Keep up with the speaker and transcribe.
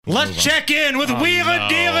Let's check in with wheeling,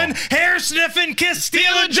 dealing, hair sniffing, kiss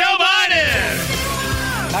stealing Joe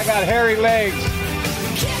Biden. I got hairy legs.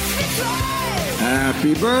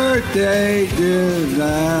 Happy birthday, dear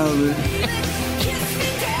Valerie.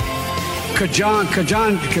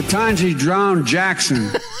 Katanji drowned Jackson.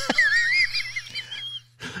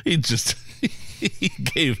 He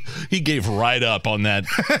gave right up on that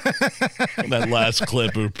that last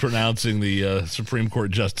clip of pronouncing the Supreme Court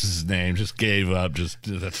justice's name. Just gave up. Just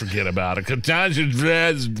forget about it.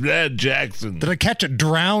 Katanji Jackson. Did I catch a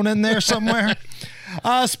drown in there somewhere?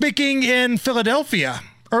 Speaking in Philadelphia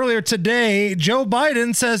earlier today, Joe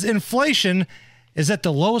Biden says inflation is at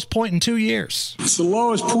the lowest point in 2 years. It's the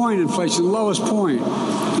lowest point, inflation, the lowest point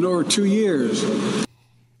in over 2 years.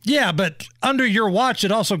 Yeah, but under your watch,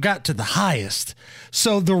 it also got to the highest.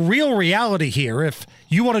 So the real reality here, if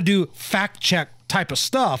you want to do fact check type of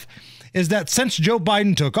stuff, is that since Joe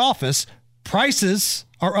Biden took office, prices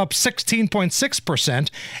are up 16.6%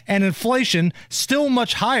 and inflation still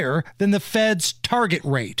much higher than the Fed's target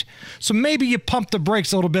rate. So maybe you pump the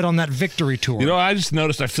brakes a little bit on that victory tour. You know, I just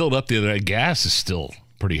noticed I filled up the other day. Gas is still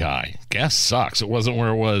pretty high. Gas sucks. It wasn't where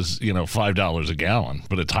it was, $5 a gallon,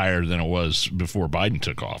 but it's higher than it was before Biden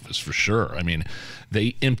took office, for sure. I mean,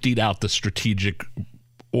 they emptied out the strategic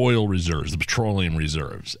oil reserves, the petroleum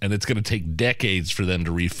reserves, and it's going to take decades for them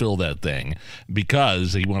to refill that thing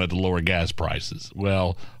because he wanted to lower gas prices.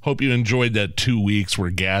 Well, hope you enjoyed that 2 weeks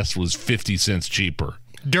where gas was 50 cents cheaper.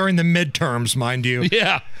 During the midterms, mind you.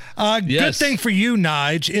 Yeah. Yes. Good thing for you,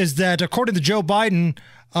 Nige, is that according to Joe Biden,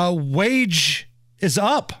 wage is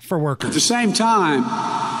up for workers. At the same time,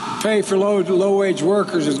 pay for low-wage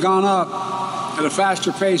workers has gone up at a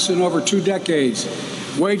faster pace than over 2 decades.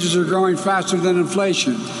 Wages are growing faster than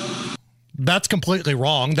inflation. That's completely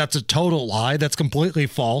wrong. That's a total lie. That's completely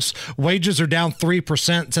false. Wages are down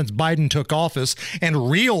 3% since Biden took office,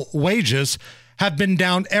 and real wages have been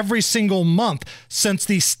down every single month since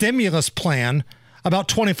the stimulus plan about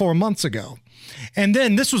 24 months ago. And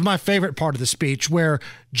then this was my favorite part of the speech where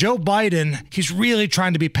Joe Biden, he's really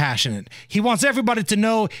trying to be passionate. He wants everybody to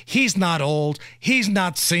know he's not old. He's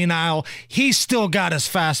not senile. He's still got his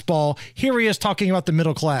fastball. Here he is talking about the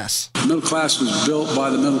middle class. The middle class was built by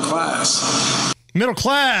the middle class. Middle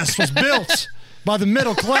class was built by the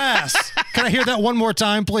middle class. Can I hear that one more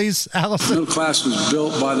time, please, Allison? The middle class was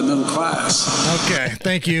built by the middle class. Okay,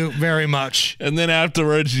 thank you very much. And then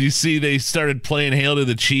afterwards, you see they started playing Hail to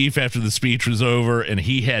the Chief after the speech was over, and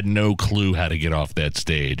he had no clue how to get off that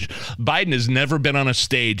stage. Biden has never been on a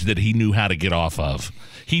stage that he knew how to get off of.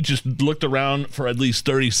 He just looked around for at least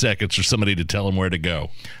 30 seconds for somebody to tell him where to go.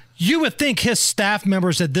 You would think his staff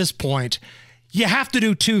members at this point, you have to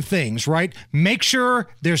do two things, right? Make sure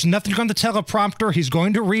there's nothing on the teleprompter he's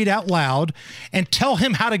going to read out loud, and tell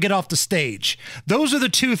him how to get off the stage. Those are the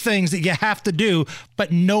two things that you have to do, but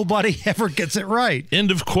nobody ever gets it right.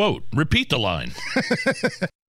 End of quote. Repeat the line.